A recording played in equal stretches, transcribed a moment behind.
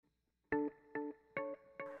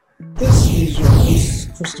This is your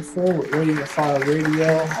host, Christopher, with Radio Fire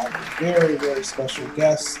Radio. I have a very, very special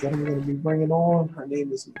guest that I'm going to be bringing on. Her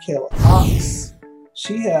name is Michaela Cox.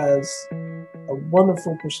 She has a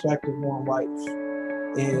wonderful perspective on life,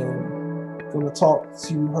 and I'm going to talk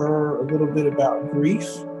to her a little bit about grief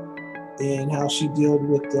and how she dealt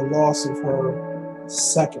with the loss of her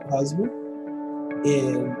second husband.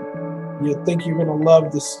 And you'll think you're going to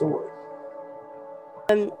love this story.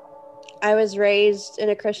 I was raised in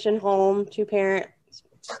a Christian home, 2-parent,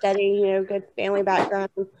 steady, good family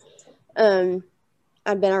background.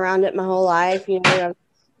 I've been around it my whole life. I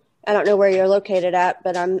don't know where you're located at,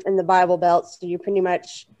 but I'm in the Bible Belt, so you're pretty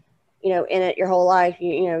much, in it your whole life.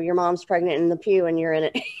 Your mom's pregnant in the pew and you're in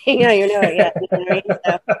it. You know it yet. You know what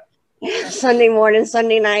I mean? So, Sunday morning,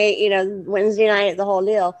 Sunday night, Wednesday night, the whole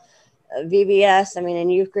deal. VBS, in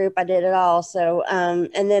youth group, I did it all. So,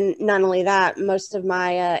 and then not only that, most of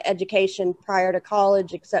my education prior to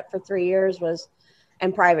college, except for 3 years, was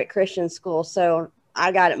in private Christian school. So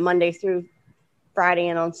I got it Monday through Friday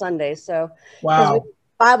and on Sundays. So, wow,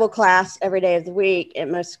 Bible class every day of the week at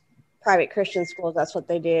most private Christian schools, that's what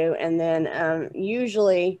they do. And then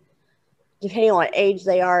usually, depending on what age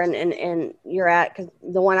they are and you're at, because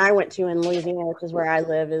the one I went to in Louisiana, which is where I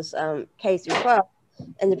live, is K through 12.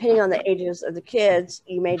 And depending on the ages of the kids,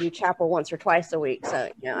 you may do chapel once or twice a week. So,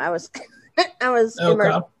 I was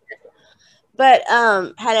immersed, but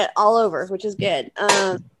had it all over, which is good.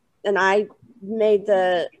 And I made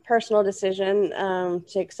the personal decision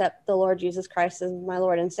to accept the Lord Jesus Christ as my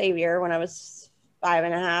Lord and Savior when I was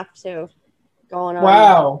 5.5. So going on.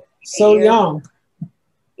 Wow, so years. young.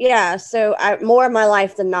 Yeah, so more of my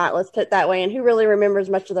life than not. Let's put it that way. And who really remembers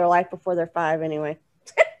much of their life before they're 5 anyway?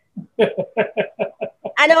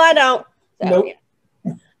 I know I don't. So, nope.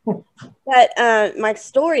 Yeah. But my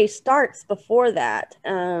story starts before that.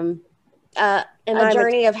 In my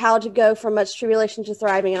journey of how to go from much tribulation to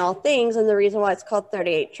thriving in all things. And the reason why it's called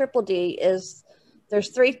 38 Triple D is there's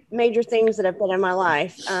 3 major things that have been in my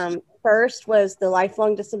life. First was the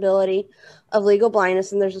lifelong disability of legal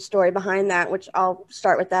blindness. And there's a story behind that, which I'll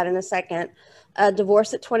start with that in a second.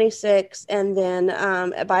 Divorce at 26, and then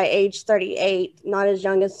by age 38, not as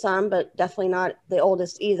young as some, but definitely not the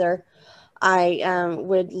oldest either, I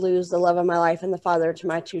would lose the love of my life and the father to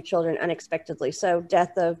my 2 children unexpectedly. So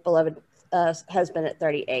death of beloved husband at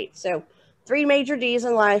 38. So 3 major D's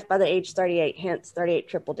in life by the age 38, hence 38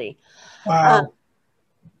 Triple D. Wow.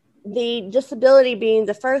 The disability being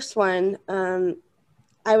the first one,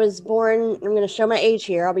 I was born, I'm going to show my age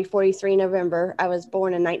here. I'll be 43 in November. I was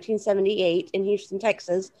born in 1978 in Houston,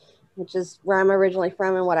 Texas, which is where I'm originally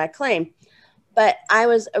from and what I claim. But I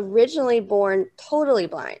was originally born totally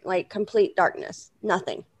blind, like complete darkness,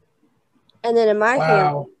 nothing. And then in my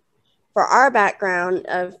family, for our background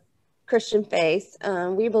of Christian faith,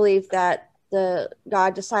 we believe that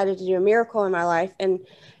God decided to do a miracle in my life and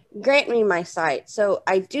grant me my sight. So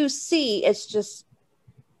I do see, it's just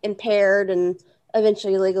impaired and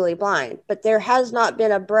eventually legally blind, but there has not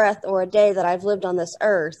been a breath or a day that I've lived on this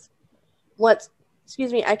earth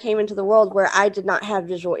I came into the world where I did not have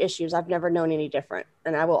visual issues. I've never known any different,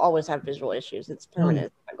 and I will always have visual issues. It's permanent.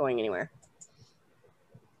 It's not going anywhere.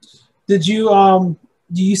 Did you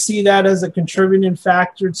do you see that as a contributing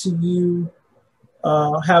factor to you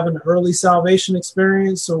having an early salvation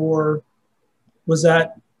experience, or was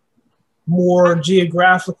that more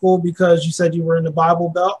geographical because you said you were in the Bible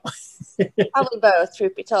Belt? Probably both,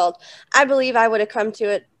 truth be told. I believe I would have come to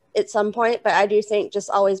it at some point, but I do think just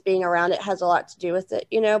always being around it has a lot to do with it,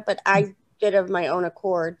 but I did of my own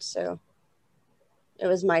accord, so it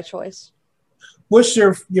was my choice. What's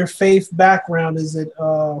your faith background? Is it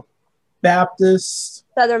Baptist?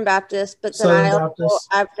 Southern Baptist, but then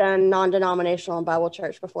I've done non-denominational and Bible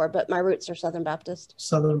church before, but my roots are Southern Baptist.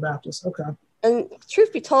 Southern Baptist, okay. And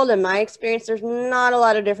truth be told, in my experience, there's not a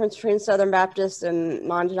lot of difference between Southern Baptist and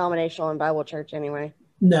non-denominational and Bible church anyway.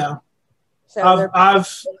 No. So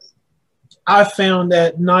I've found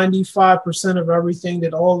that 95% of everything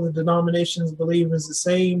that all the denominations believe is the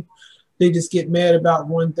same. They just get mad about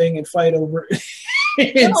one thing and fight over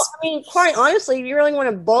it. Quite honestly, if you really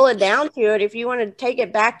want to boil it down to it, if you want to take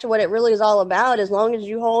it back to what it really is all about, as long as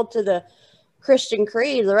you hold to the Christian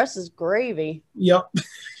creed, the rest is gravy. Yep.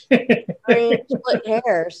 Split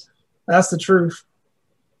hairs. That's the truth.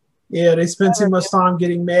 Yeah, they spend too much time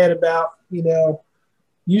getting mad about,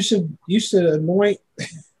 you should anoint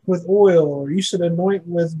with oil, or you should anoint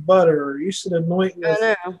with butter, or you should anoint with.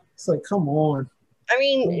 I know. It's like, come on.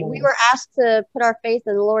 We were asked to put our faith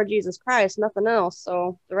in the Lord Jesus Christ, nothing else.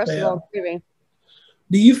 So the rest is all gravy.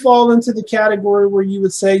 Do you fall into the category where you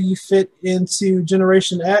would say you fit into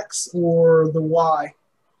Generation X or the Y?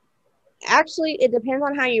 Actually, it depends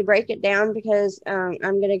on how you break it down, because I'm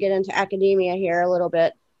going to get into academia here a little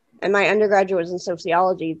bit. And my undergraduate was in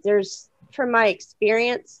sociology. From my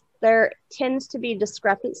experience, there tends to be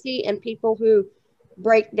discrepancy in people who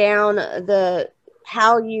break down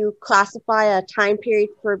how you classify a time period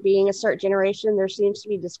for being a certain generation. There seems to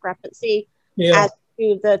be discrepancy as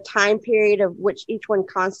to the time period of which each one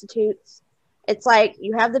constitutes. It's like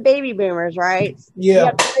you have the baby boomers, right? Yeah. You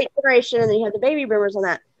have the great generation, and then you have the baby boomers on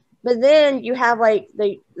that. But then you have like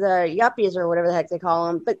the yuppies, or whatever the heck they call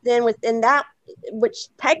them. But then within that, which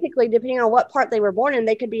technically, depending on what part they were born in,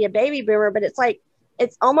 they could be a baby boomer. But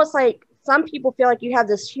it's almost like some people feel like you have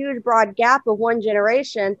this huge broad gap of one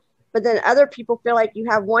generation, but then other people feel like you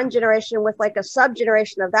have one generation with like a sub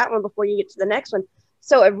generation of that one before you get to the next one.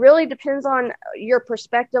 So it really depends on your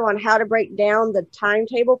perspective on how to break down the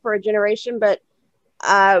timetable for a generation. But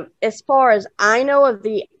as far as I know of,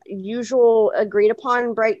 the usual agreed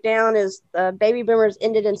upon breakdown is the baby boomers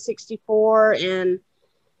ended in 64, and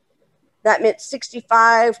that meant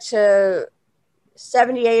 65 to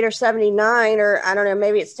 78 or 79, or I don't know,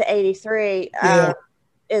 maybe it's to 83,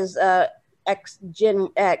 is Gen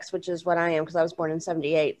X, which is what I am, because I was born in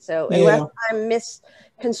 78. So unless I'm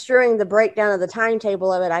misconstruing the breakdown of the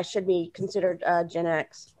timetable of it, I should be considered Gen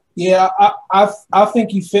X. Yeah, I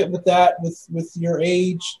think you fit with that, with your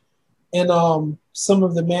age and some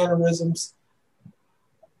of the mannerisms.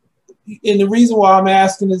 And the reason why I'm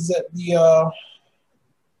asking is that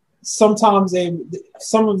sometimes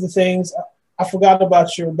some of the things, I forgot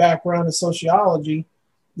about your background in sociology.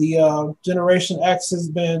 The Generation X has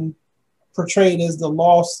been portrayed as the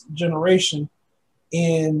lost generation.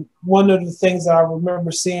 And one of the things I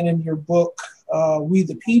remember seeing in your book, We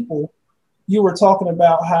the People, you were talking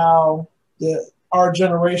about how our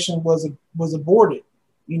generation was aborted,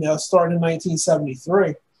 starting in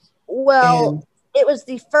 1973. Well, it was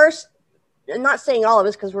the first. I'm not saying all of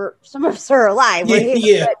us, because some of us are alive.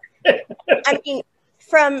 Yeah. I mean,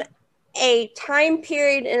 from a time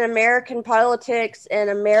period in American politics and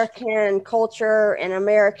American culture and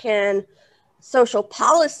American social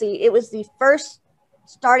policy, it was the first,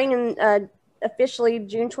 starting in officially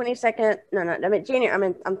June 22nd. No, I mean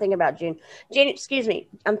January. I'm thinking about June. Excuse me.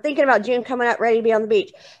 I'm thinking about June coming up, ready to be on the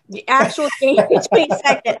beach. The actual January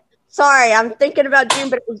 22nd. Sorry, I'm thinking about June,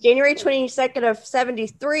 but it was January 22nd of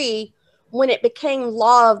 73 when it became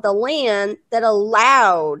law of the land that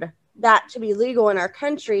allowed that to be legal in our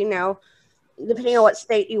country. Now, depending on what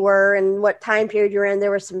state you were and what time period you're in,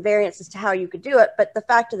 there were some variances to how you could do it. But the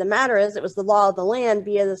fact of the matter is, it was the law of the land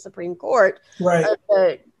via the Supreme Court, right?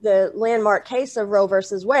 The landmark case of Roe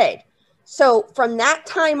versus Wade. So from that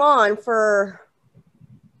time on, for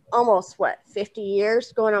almost 50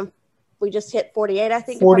 years going on, we just hit 48, I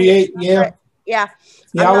think. 48, yeah. Right? Yeah.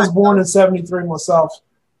 I was born in 73 myself.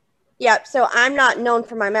 Yeah, so I'm not known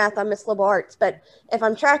for my math. I'm Miss Liberal Arts. But if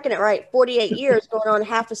I'm tracking it right, 48 years going on,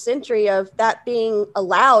 half a century of that being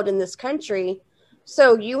allowed in this country.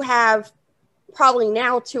 So you have probably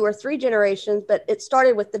now 2 or 3 generations, but it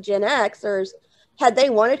started with the Gen Xers. Had they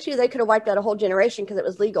wanted to, they could have wiped out a whole generation because it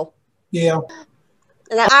was legal. Yeah.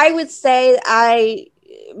 And I would say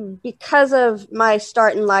because of my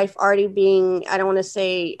start in life already being, I don't want to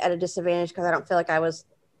say at a disadvantage, because I don't feel like I was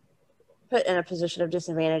put in a position of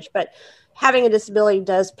disadvantage, but having a disability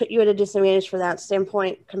does put you at a disadvantage for that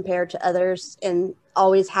standpoint compared to others, and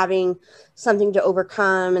always having something to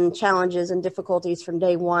overcome and challenges and difficulties from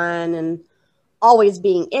day one, and always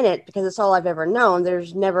being in it, because it's all I've ever known.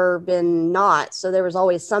 There's never been not. So there was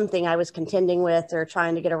always something I was contending with, or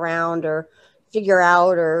trying to get around, or figure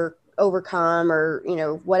out, or overcome, or,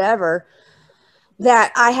 whatever,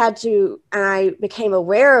 that I had to, and I became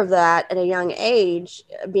aware of that at a young age,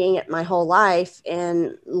 being it my whole life,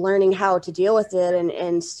 and learning how to deal with it,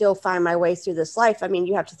 and still find my way through this life. I mean,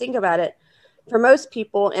 you have to think about it. For most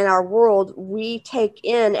people in our world, we take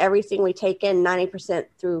in everything we take in 90%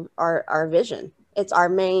 through our vision. It's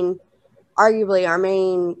arguably our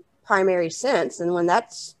main primary sense. And when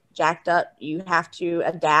that's jacked up, you have to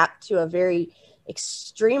adapt to a very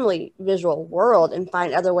extremely visual world and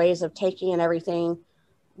find other ways of taking in everything,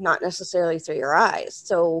 not necessarily through your eyes.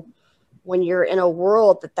 So when you're in a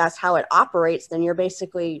world that's how it operates, then you're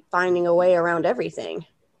basically finding a way around everything.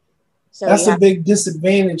 So that's a big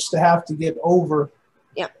disadvantage to have to get over.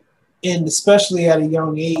 Yeah. And especially at a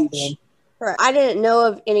young age. Correct. I didn't know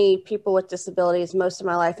of any people with disabilities most of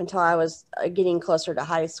my life until I was getting closer to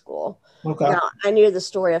high school. Okay. Now, I knew the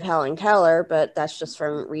story of Helen Keller, but that's just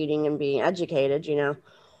from reading and being educated,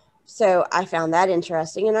 So I found that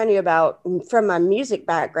interesting. And I knew from my music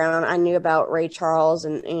background, I knew about Ray Charles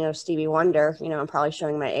and, Stevie Wonder. I'm probably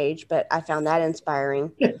showing my age, but I found that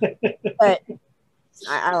inspiring. But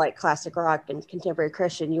I like classic rock and contemporary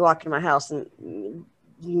Christian. You walk into my house and you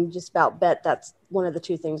can just about bet that's one of the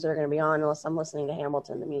two things that are going to be on, unless I'm listening to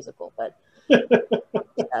Hamilton the musical. But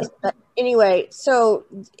yes. But anyway, so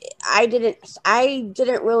I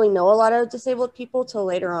didn't really know a lot of disabled people till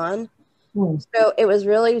later on. So it was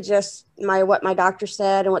really just what my doctor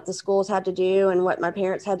said and what the schools had to do and what my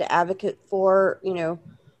parents had to advocate for. You know,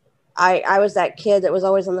 I was that kid that was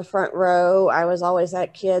always on the front row. I was always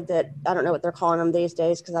that kid that, I don't know what they're calling them these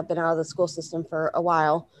days because I've been out of the school system for a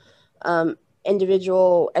while.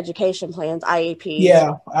 Individual education plans, IEPs.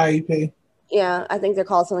 Yeah, IEP. Yeah, I think they're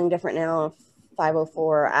called something different now.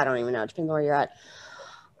 504. I don't even know. It depends on where you're at.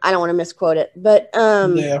 I don't want to misquote it. But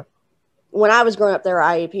yeah. When I was growing up, there were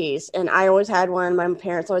IEPs, and I always had one. My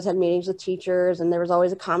parents always had meetings with teachers, and there was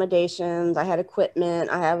always accommodations. I had equipment.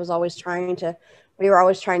 We were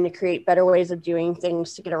always trying to create better ways of doing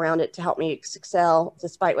things to get around it to help me excel,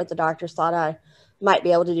 despite what the doctors thought I might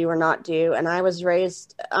be able to do or not do. And I was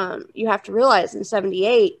raised, you have to realize in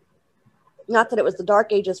 78, not that it was the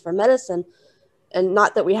dark ages for medicine, and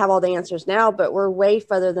not that we have all the answers now, but we're way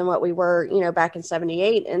further than what we were, back in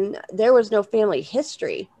 78. And there was no family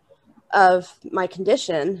history of my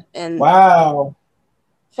condition and wow,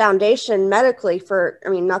 foundation medically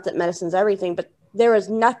not that medicine's everything, but there was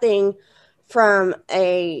nothing from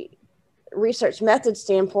a research method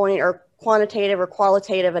standpoint or quantitative or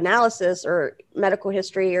qualitative analysis or medical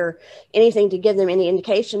history or anything to give them any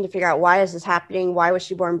indication to figure out why is this happening? Why was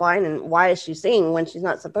she born blind? And why is she seeing when she's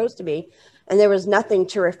not supposed to be? And there was nothing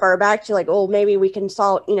to refer back to, like, oh, maybe we can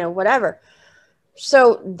solve, whatever.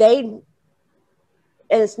 So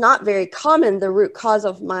and it's not very common, the root cause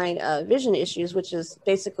of my vision issues, which is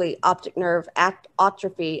basically optic nerve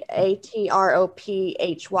atrophy, atrophy.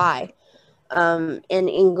 In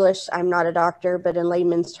English, I'm not a doctor, but in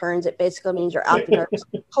layman's terms, it basically means your optic nerve is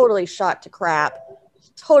totally shot to crap,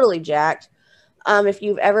 totally jacked. If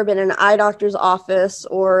you've ever been in an eye doctor's office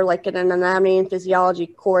or like in an anatomy and physiology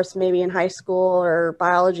course, maybe in high school or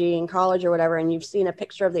biology in college or whatever, and you've seen a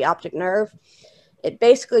picture of the optic nerve, it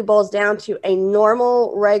basically boils down to a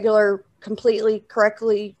normal, regular, completely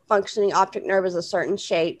correctly functioning optic nerve is a certain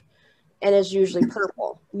shape and is usually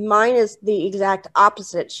purple. Mine is the exact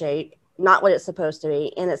opposite shape, not what it's supposed to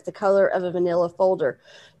be, and it's the color of a vanilla folder.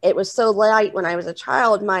 It was so light when I was a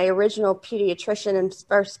child, my original pediatrician and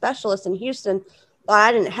first specialist in Houston thought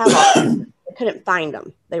I didn't have optics. I couldn't find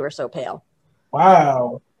them. They were so pale.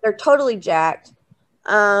 Wow. They're totally jacked.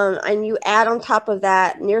 And you add on top of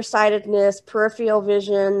that nearsightedness, peripheral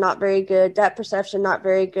vision, not very good, depth perception, not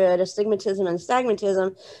very good, astigmatism and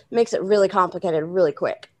astagmatism, makes it really complicated really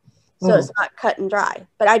quick. So it's not cut and dry.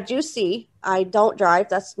 But I do see. I don't drive.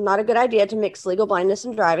 That's not a good idea to mix legal blindness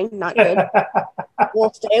and driving. Not good.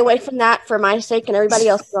 We'll stay away from that for my sake and everybody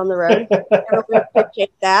else's on the road. Everybody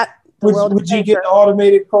appreciate that. Would you get an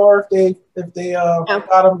automated car if they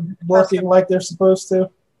got them working like they're supposed to?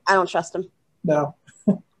 I don't trust them. No.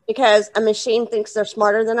 Because a machine thinks they're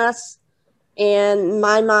smarter than us. And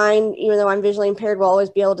my mind, even though I'm visually impaired, will always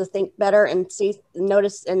be able to think better and see,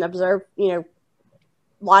 notice, and observe,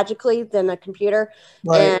 logically than a computer.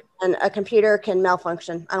 Right. And a computer can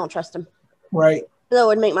malfunction. I don't trust them. Right. Though it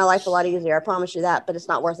would make my life a lot easier. I promise you that, but it's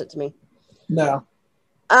not worth it to me. No.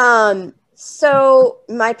 So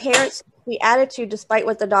my parents, the attitude, despite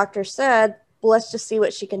what the doctor said, well, let's just see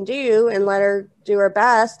what she can do and let her do her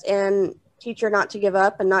best and teach her not to give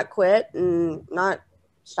up and not quit and not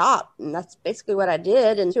stop. And that's basically what I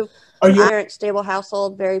did. And so parents, stable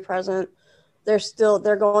household, very present. They're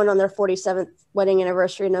going on their 47th wedding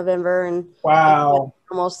anniversary in November. And wow,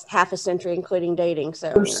 almost half a century, including dating.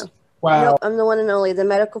 So, wow. Nope, I'm the one and only. The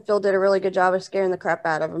medical field did a really good job of scaring the crap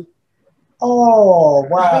out of them. Oh,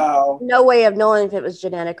 wow. No way of knowing if it was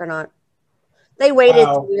genetic or not. They waited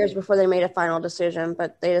 2 years before they made a final decision,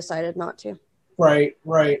 but they decided not to. Right,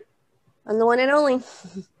 right. I'm the one and only.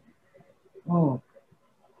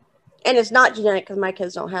 And it's not genetic because my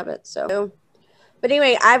kids don't have it. So, but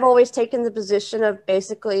anyway, I've always taken the position of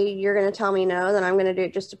basically, you're going to tell me no, then I'm going to do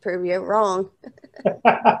it just to prove you wrong.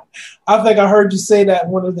 I think I heard you say that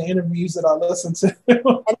in one of the interviews that I listened to.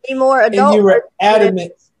 And the more adult, and you were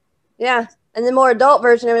adamant. Yeah, and the more adult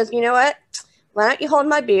version of it is, you know what? Why don't you hold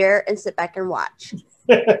my beer and sit back and watch?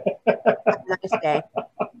 Have a nice day.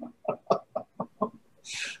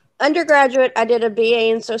 Undergraduate, I did a BA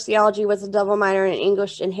in sociology with a double minor in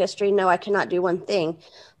English and history. No, I cannot do one thing.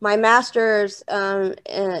 My master's, when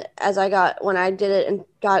I did it and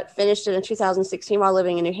finished it in 2016 while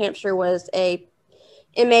living in New Hampshire, was a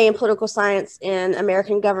MA in political science and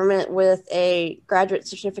American government with a graduate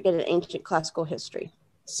certificate in ancient classical history.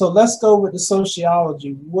 So let's go with the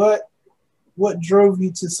sociology. What what drove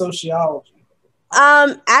you to sociology?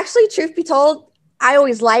 Actually, truth be told, I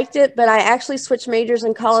always liked it, but I actually switched majors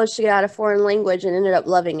in college to get out of foreign language and ended up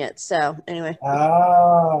loving it. So anyway.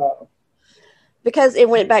 Because it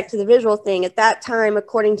went back to the visual thing. At that time,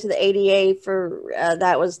 according to the ADA,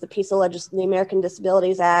 that was the piece of the American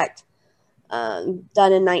Disabilities Act, done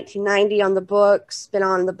in 1990 on the books, been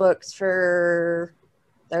on the books for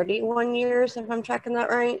 31 years, if I'm tracking that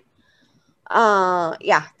right.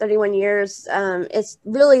 31 years. It's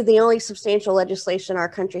really the only substantial legislation our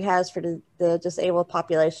country has for the disabled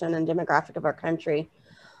population and demographic of our country.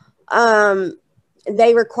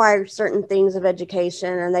 They required certain things of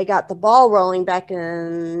education, and they got the ball rolling back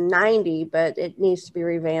in 90, but it needs to be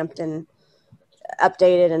revamped and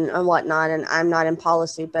updated and whatnot. And I'm not in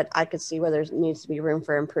policy, but I could see where there needs to be room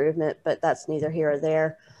for improvement, but that's neither here or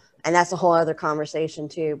there. And that's a whole other conversation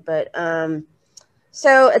too. But,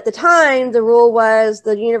 so at the time, the rule was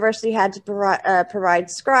the university had to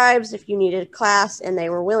provide scribes if you needed a class, and they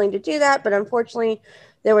were willing to do that. But unfortunately,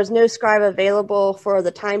 there was no scribe available for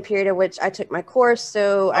the time period at which I took my course.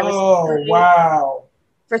 So I was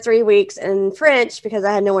for 3 weeks in French because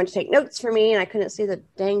I had no one to take notes for me, and I couldn't see the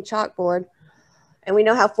dang chalkboard. And we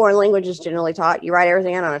know how foreign language is generally taught. You write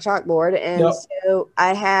everything out on a chalkboard. And so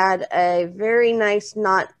I had a very nice,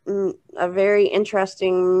 a very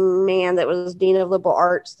interesting man that was Dean of Liberal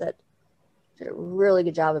Arts that did a really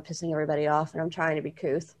good job of pissing everybody off. And I'm trying to be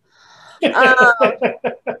couth.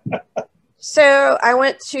 So I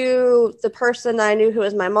went to the person I knew who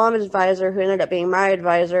was my mom's advisor, who ended up being my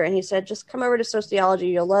advisor. And he said, just come over to sociology.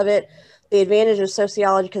 You'll love it. The advantage of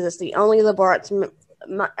sociology, because it's the only liberal arts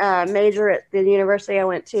major at the university I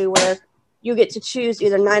went to, where you get to choose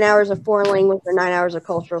either 9 hours of foreign language or 9 hours of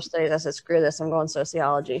cultural studies. I said, screw this, I'm going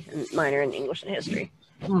sociology and minor in English and history.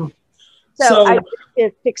 So I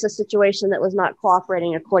did fix a situation that was not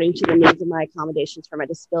cooperating according to the needs of my accommodations for my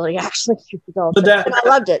disability, actually. And I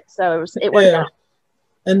loved it, so it worked out.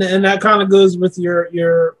 And that kind of goes with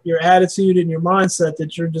your attitude and your mindset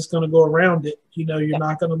that you're just going to go around it. You know, you're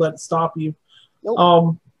not going to let it stop you.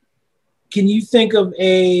 Nope. Can you think of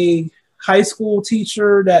a high school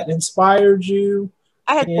teacher that inspired you?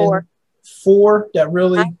 I had four that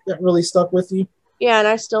really stuck with you. Yeah, and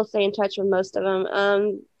I still stay in touch with most of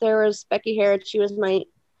them. There was Becky Harrod. She was my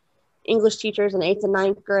English teachers in 8th and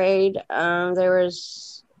 9th grade. There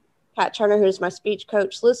was Pat Turner, who was my speech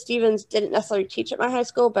coach. Liz Stevens didn't necessarily teach at my high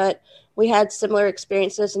school, but we had similar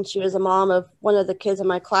experiences, and she was a mom of one of the kids in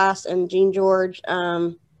my class. And Jean George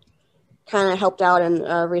kind of helped out in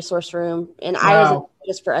a resource room. And I was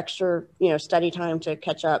just for extra, study time to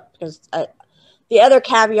catch up, because the other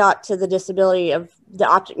caveat to the disability of the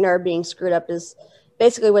optic nerve being screwed up is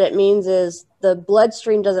basically what it means is the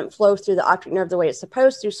bloodstream doesn't flow through the optic nerve the way it's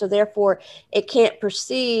supposed to. So therefore it can't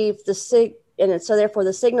perceive so therefore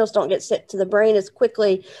the signals don't get sent to the brain as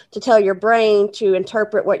quickly to tell your brain to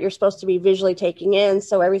interpret what you're supposed to be visually taking in.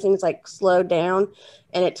 So everything's like slowed down,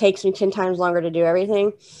 and it takes me 10 times longer to do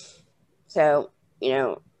everything. So,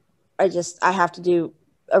 I have to do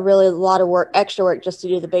a lot of extra work just to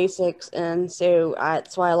do the basics. And so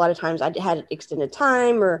that's why a lot of times I had extended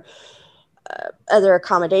time or other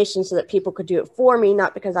accommodations so that people could do it for me,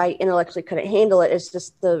 not because I intellectually couldn't handle it. It's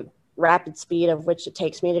just the rapid speed of which it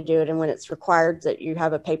takes me to do it. And when it's required that you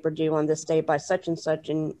have a paper due on this day by such and such,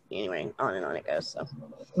 and anyway, on and on it goes.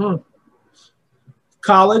 So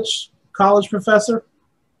college professor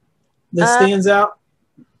that stands out?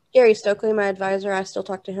 Gary Stokely, my advisor. I still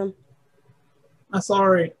talk to him. That's all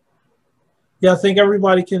right. Yeah, I think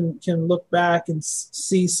everybody can look back and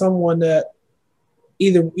see someone that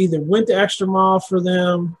either went the extra mile for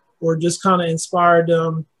them or just kind of inspired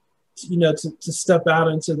them, to step out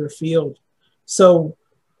into their field. So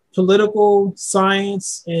political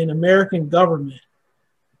science and American government.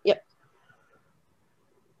 Yep.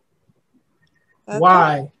 Okay.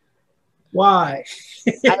 Why? I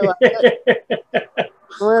love it.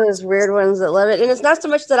 One of those weird ones that love it. And it's not so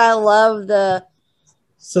much that I love the...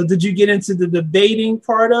 So did you get into the debating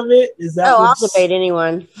part of it? Is that I'll debate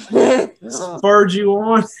anyone. Spurred you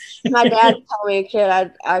on? My dad told me a kid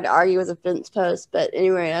I'd argue with a fence post, but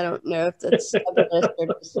anyway, I don't know if that's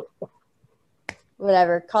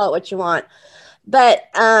whatever. Call it what you want. But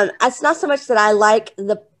it's not so much that I like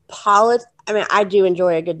the politics. I mean, I do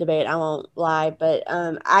enjoy a good debate. I won't lie, but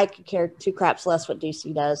I could care two craps less what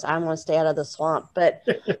DC does. I want to stay out of the swamp. But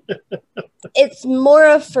it's more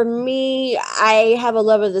of, for me, I have a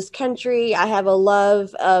love of this country. I have a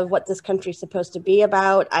love of what this country's supposed to be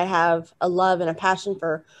about. I have a love and a passion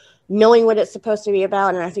for knowing what it's supposed to be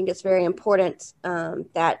about. And I think it's very important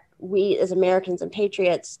that we as Americans and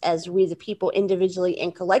patriots, as we the people individually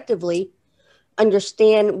and collectively,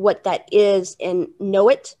 understand what that is and know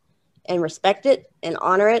it and respect it and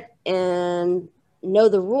honor it and know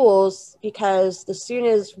the rules, because as soon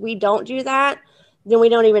as we don't do that, then we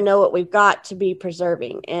don't even know what we've got to be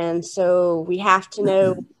preserving. And so we have to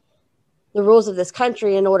know the rules of this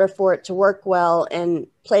country in order for it to work well, and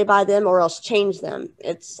play by them or else change them.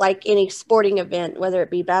 It's like any sporting event, whether it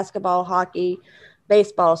be basketball, hockey,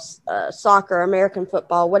 baseball, soccer, American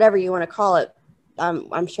football, whatever you want to call it.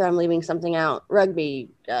 I'm sure I'm leaving something out.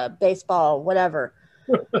 Rugby, baseball, whatever.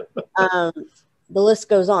 The list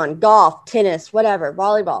goes on. Golf, tennis, whatever,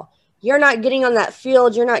 volleyball. You're not getting on that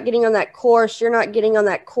field. You're not getting on that course. You're not getting on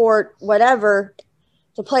that court, whatever,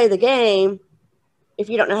 to play the game if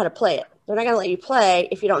you don't know how to play it. They're not going to let you play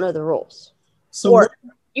if you don't know the rules. So or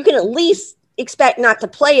you can at least expect not to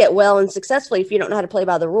play it well and successfully if you don't know how to play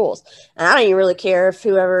by the rules. And I don't even really care if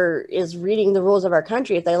whoever is reading the rules of our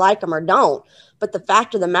country, if they like them or don't. But the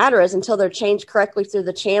fact of the matter is, until they're changed correctly through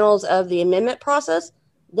the channels of the amendment process,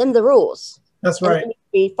 then the rules. That's right. They need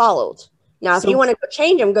to be followed. Now, if you want to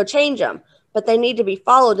go change them. But they need to be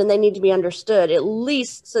followed and they need to be understood, at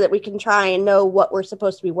least so that we can try and know what we're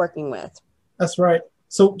supposed to be working with. That's right.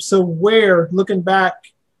 So where, looking back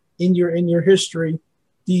in your history,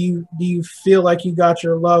 do you feel like you got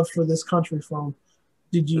your love for this country from?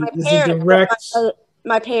 Is it direct?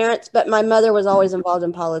 My parents, but my mother was always involved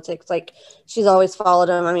in politics. Like, she's always followed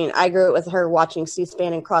them. I mean, I grew up with her watching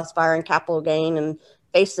C-SPAN and Crossfire and Capitol Gain and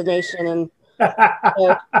Face the Nation. And in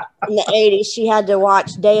the 80s, she had to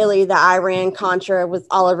watch daily the Iran-Contra with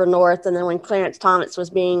Oliver North. And then when Clarence Thomas was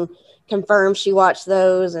being confirmed, she watched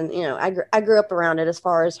those. And, you know, I grew up around it as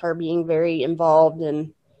far as her being very involved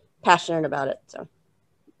and passionate about it. So.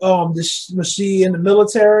 Was she in the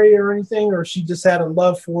military or anything, or she just had a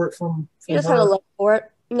love for it from She just had a love for it.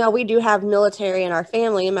 No, we do have military in our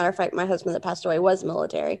family. As a matter of fact, my husband that passed away was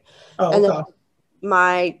military. Oh, and okay. then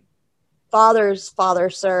my father's father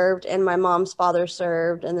served, and my mom's father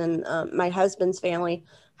served, and then my husband's family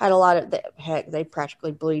had a lot of they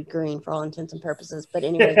practically bleed green for all intents and purposes. But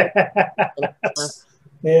anyway,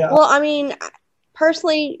 yeah. Well, I mean,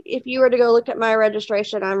 personally, if you were to go look at my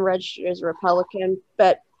registration, I'm registered as a Republican,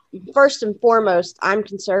 but first and foremost, I'm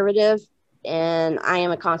conservative and I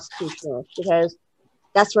am a constitutionalist, because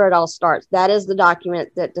that's where it all starts. That is the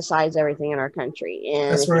document that decides everything in our country.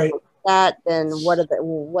 And that's right. That, then what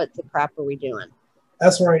the crap are we doing?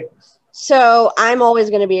 That's right. So I'm always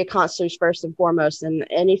going to be a constitution first and foremost, and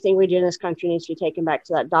anything we do in this country needs to be taken back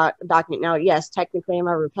to that document. Now, yes, technically I'm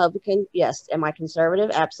a Republican. Yes. Am I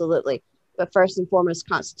conservative? Absolutely. But first and foremost,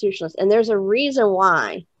 constitutionalist. And there's a reason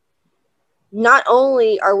why. Not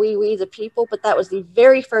only are we the people, but that was the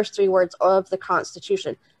very first 3 words of the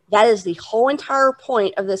Constitution. That is the whole entire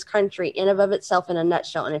point of this country in and of itself, in a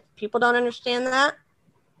nutshell. And if people don't understand that,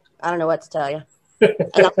 I don't know what to tell you.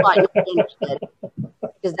 And that's why I'm interested,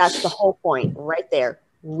 because that's the whole point right there.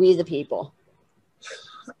 We the people.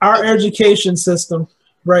 Our education system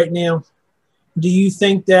right now, do you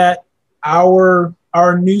think that our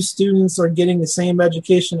new students are getting the same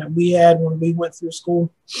education that we had when we went through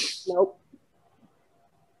school? Nope.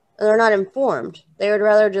 They're not informed. They would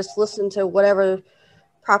rather just listen to whatever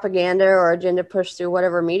propaganda or agenda pushed through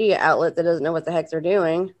whatever media outlet that doesn't know what the heck they're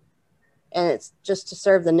doing. And it's just to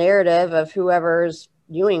serve the narrative of whoever's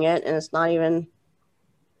doing it. And it's not even,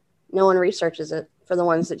 no one researches it for the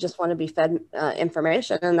ones that just want to be fed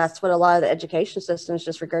information. And that's what a lot of the education system is,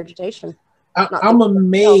 just regurgitation. I'm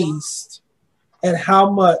amazed at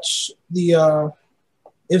how much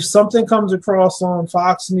if something comes across on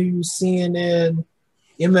Fox News, CNN,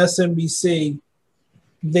 MSNBC,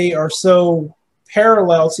 they are so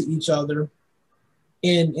parallel to each other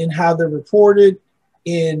in how they're reported.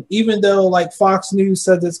 And even though, like, Fox News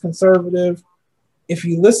says it's conservative, if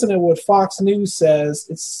you listen to what Fox News says,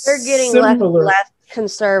 they're getting less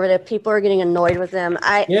conservative. People are getting annoyed with them.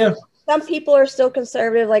 Some people are still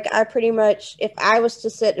conservative. Like, I pretty much, if I was to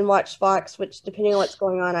sit and watch Fox, which depending on what's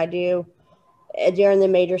going on, I do during the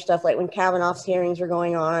major stuff, like when Kavanaugh's hearings were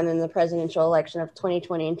going on in the presidential election of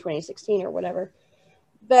 2020 and 2016 or whatever.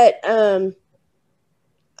 But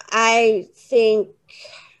I think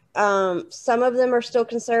some of them are still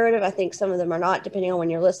conservative. I think some of them are not, depending on when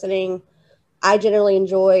you're listening. I generally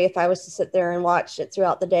enjoy, if I was to sit there and watch it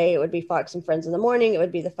throughout the day, it would be Fox and Friends in the morning. It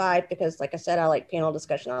would be The Five, because like I said, I like panel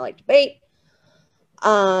discussion. I like debate.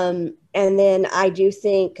 And then I do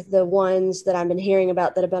think the ones that I've been hearing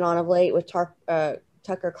about that have been on of late with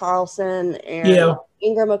Tucker Carlson and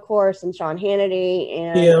Ingram, of course, and Sean Hannity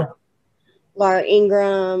and Laura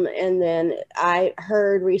Ingraham. And then I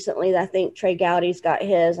heard recently that I think Trey Gowdy's got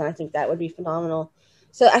his, and I think that would be phenomenal.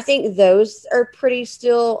 So I think those are pretty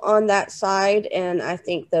still on that side, and I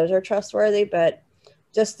think those are trustworthy. But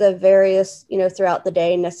just the various, throughout the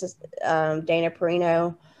day, Dana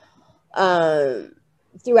Perino,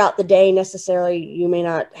 throughout the day, necessarily, you may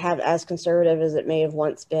not have as conservative as it may have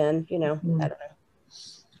once been. I don't know.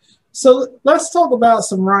 So let's talk about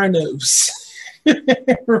some rhinos.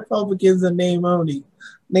 Republicans in name only.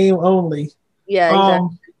 Yeah,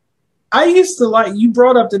 exactly. I used to you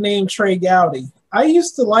brought up the name Trey Gowdy. I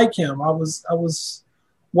used to like him. I was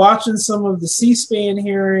watching some of the C-SPAN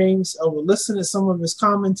hearings. I would listen to some of his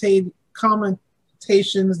commentations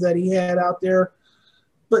that he had out there.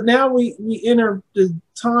 But now we enter the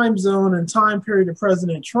time zone and time period of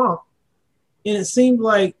President Trump, and it seemed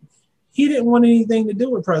like he didn't want anything to do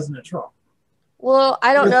with President Trump. Well,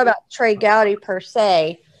 I don't know about Trey Gowdy per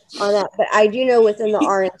se on that, but I do know within the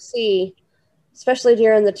RNC, especially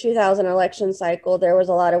during the 2000 election cycle, there was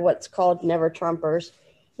a lot of what's called never Trumpers.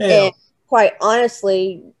 Yeah. And quite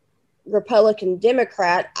honestly, Republican,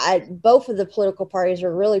 Democrat, both of the political parties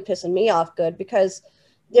are really pissing me off good, because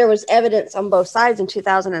there was evidence on both sides in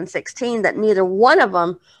 2016 that neither one of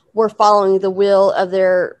them were following the will of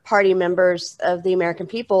their party members, of the American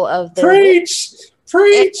people. Preach.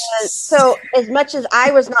 And so as much as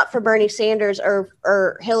I was not for Bernie Sanders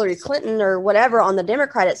or Hillary Clinton or whatever on the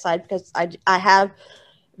Democratic side, because I have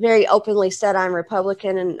very openly said I'm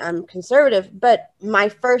Republican and I'm conservative, but my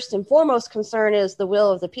first and foremost concern is the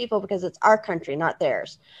will of the people, because it's our country, not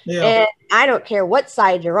theirs. Yeah. And I don't care what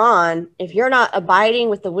side you're on. If you're not abiding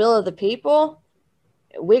with the will of the people,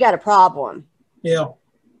 we got a problem. Yeah.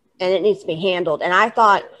 And it needs to be handled. And I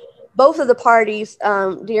thought both of the parties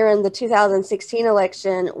during the 2016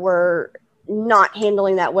 election were not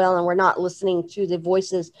handling that well, and were not listening to the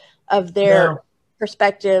voices of their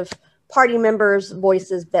respective party members'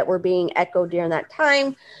 voices that were being echoed during that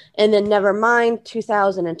time. And then never mind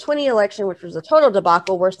 2020 election, which was a total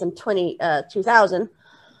debacle, worse than 2000.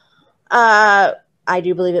 I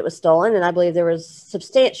do believe it was stolen, and I believe there was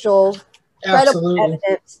substantial credible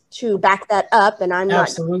evidence to back that up, and I'm not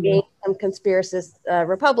being some conspiracist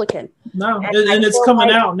Republican. No, and it's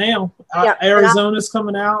coming out now. Arizona's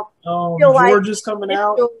coming out. Georgia's coming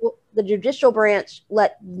out. The judicial branch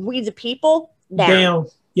let we the people down.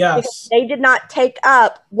 Yes. Because they did not take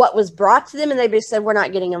up what was brought to them, and they just said, we're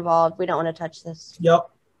not getting involved. We don't want to touch this. Yep.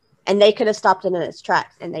 And they could have stopped it in its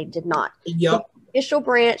tracks, and they did not. Yep. The judicial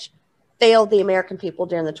branch failed the American people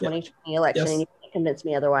during the 2020 election, and you can't convince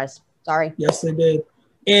me otherwise. Sorry. Yes, they did.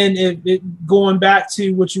 And it going back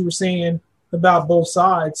to what you were saying about both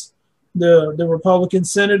sides, the Republican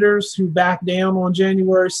senators who backed down on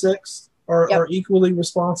January 6th are equally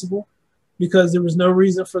responsible, because there was no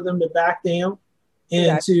reason for them to back down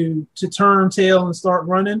and to turn tail and start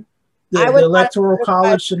running. The Electoral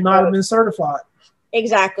College should not have been certified.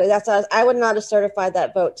 Exactly. I would not have certified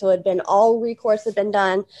that vote till it had been all recourse had been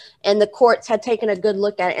done, and the courts had taken a good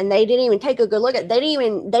look at it. And they didn't even take a good look at it. They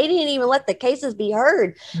didn't even let the cases be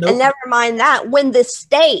heard. Nope. And never mind that, when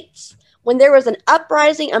there was an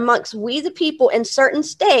uprising amongst we the people in certain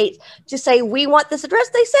states to say we want this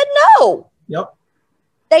addressed, they said no. Yep.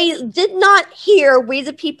 They did not hear we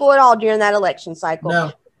the people at all during that election cycle.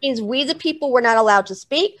 No. Means we the people were not allowed to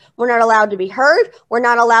speak, we're not allowed to be heard, we're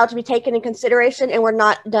not allowed to be taken in consideration, and we're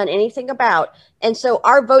not done anything about. And so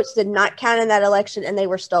our votes did not count in that election, and they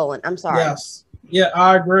were stolen. I'm sorry. Yes. Yeah,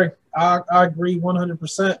 I agree. I agree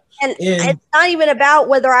 100%. And it's not even about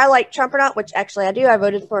whether I like Trump or not, which actually I do. I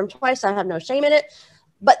voted for him twice. I have no shame in it.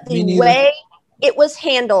 But the way it was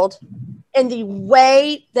handled and the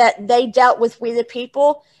way that they dealt with we the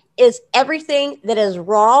people is everything that is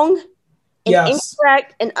wrong and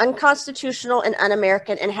incorrect and unconstitutional and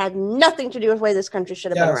un-American, and had nothing to do with the way this country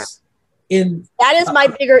should have been around. That is my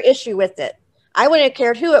bigger issue with it. I wouldn't have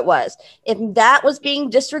cared who it was. If that was being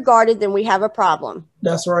disregarded, then we have a problem.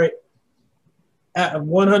 That's right.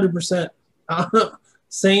 100%.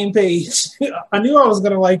 Same page. I knew I was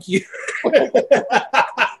going to like you. You're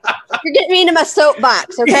getting me into my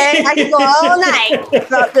soapbox, okay? I can go all night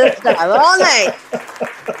about this stuff, all night.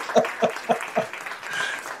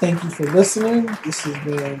 Thank you for listening. This has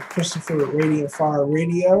been Christopher at Radiant Fire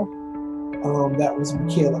Radio. That was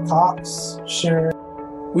Michaela Cox sharing.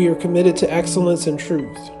 We are committed to excellence and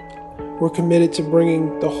truth. We're committed to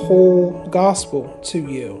bringing the whole gospel to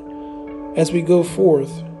you as we go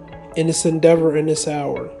forth in this endeavor in this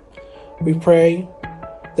hour. We pray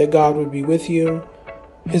that God would be with you,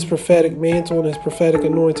 His prophetic mantle and His prophetic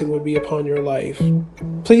anointing would be upon your life.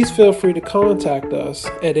 Please feel free to contact us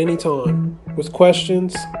at any time with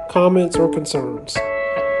questions, comments, or concerns.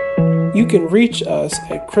 You can reach us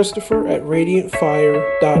at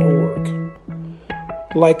Christopher@radiantfire.org.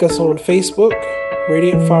 Like us on Facebook,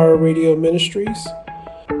 Radiant Fire Radio Ministries.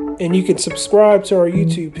 And you can subscribe to our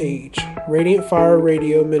YouTube page, Radiant Fire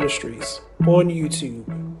Radio Ministries, on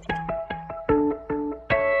YouTube.